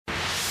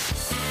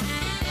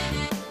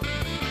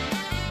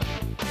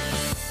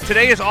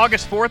Today is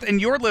August 4th,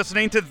 and you're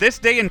listening to This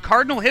Day in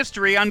Cardinal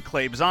History on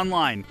Claibs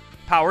Online,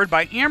 powered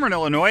by Ameren,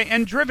 Illinois,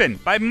 and driven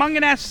by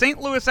Mungenast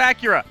St. Louis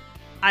Acura.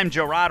 I'm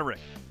Joe Roderick.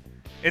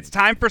 It's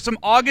time for some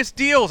August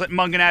deals at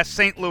Mungenast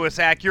St. Louis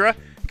Acura.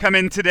 Come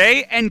in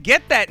today and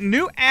get that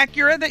new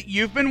Acura that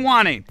you've been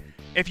wanting.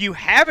 If you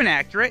have an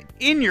Acura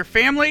in your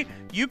family,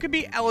 you could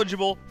be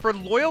eligible for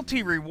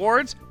loyalty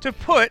rewards to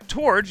put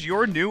towards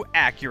your new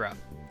Acura.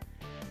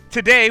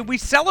 Today, we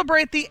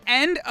celebrate the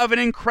end of an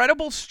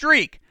incredible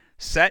streak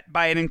set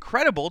by an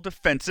incredible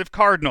defensive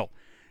Cardinal.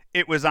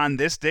 It was on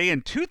this day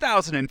in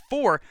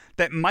 2004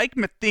 that Mike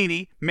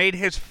Matheny made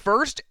his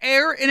first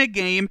error in a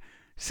game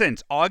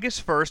since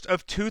August 1st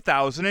of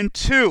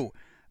 2002,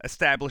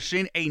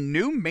 establishing a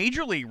new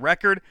Major League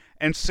record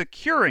and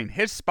securing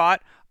his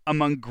spot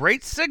among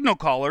great signal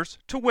callers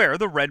to wear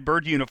the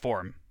Redbird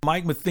uniform.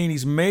 Mike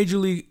Matheny's Major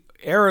League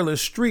errorless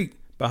streak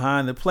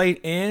behind the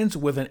plate ends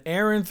with an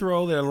errant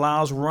throw that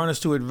allows runners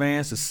to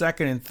advance to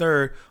second and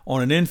third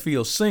on an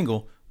infield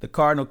single. The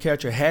Cardinal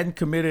catcher hadn't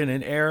committed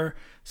an error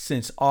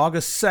since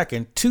August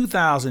 2nd,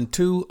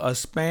 2002, a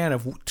span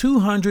of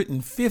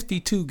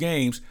 252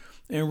 games.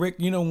 And Rick,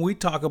 you know, when we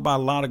talk about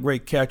a lot of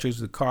great catchers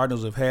the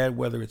Cardinals have had,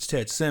 whether it's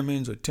Ted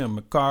Simmons or Tim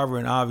McCarver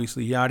and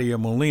obviously Yadier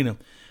Molina,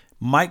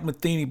 Mike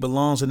Matheny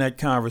belongs in that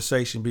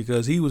conversation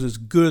because he was as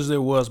good as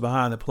there was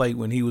behind the plate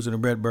when he was in a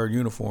Redbird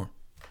uniform.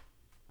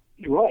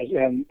 He was,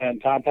 and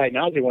Tom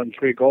Pagnozzi won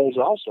 3 goals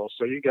also.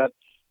 So you got,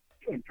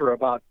 for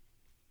about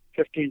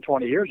 15,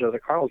 20 years there, the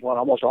Cardinals won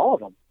almost all of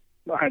them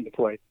behind the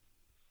plate,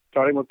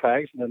 starting with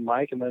Pags and then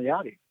Mike and then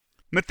Yadi.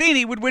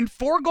 Matheny would win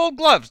 4 Gold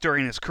Gloves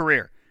during his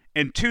career,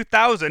 in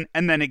 2000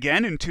 and then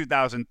again in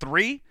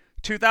 2003,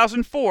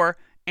 2004,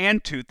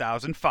 and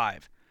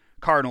 2005.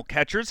 Cardinal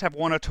catchers have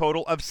won a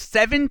total of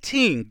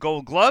 17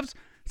 Gold Gloves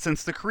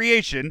since the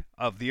creation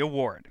of the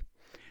award.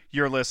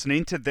 You're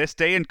listening to This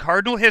Day in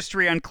Cardinal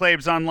History on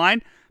Claibs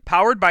Online,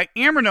 powered by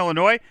Ameren,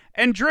 Illinois,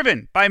 and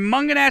driven by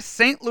Mungenast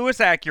St. Louis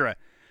Acura.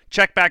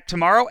 Check back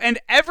tomorrow and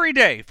every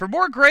day for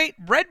more great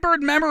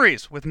Redbird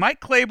memories with Mike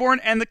Claiborne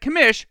and the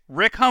commish,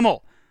 Rick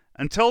Hummel.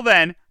 Until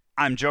then,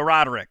 I'm Joe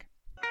Roderick.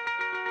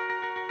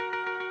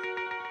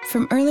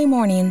 From early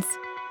mornings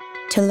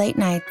to late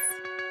nights,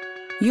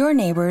 your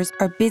neighbors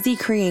are busy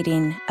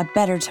creating a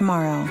better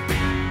tomorrow.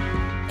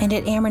 And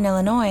at Ameren,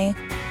 Illinois,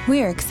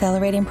 we are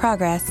accelerating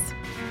progress.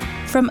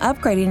 From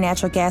upgrading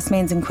natural gas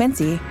mains in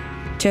Quincy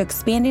to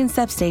expanding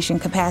substation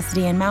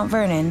capacity in Mount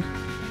Vernon,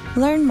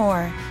 learn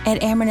more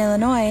at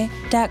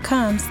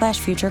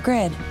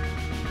amerenillinois.com/futuregrid.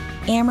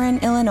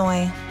 Ameren,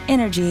 Illinois,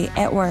 energy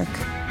at work.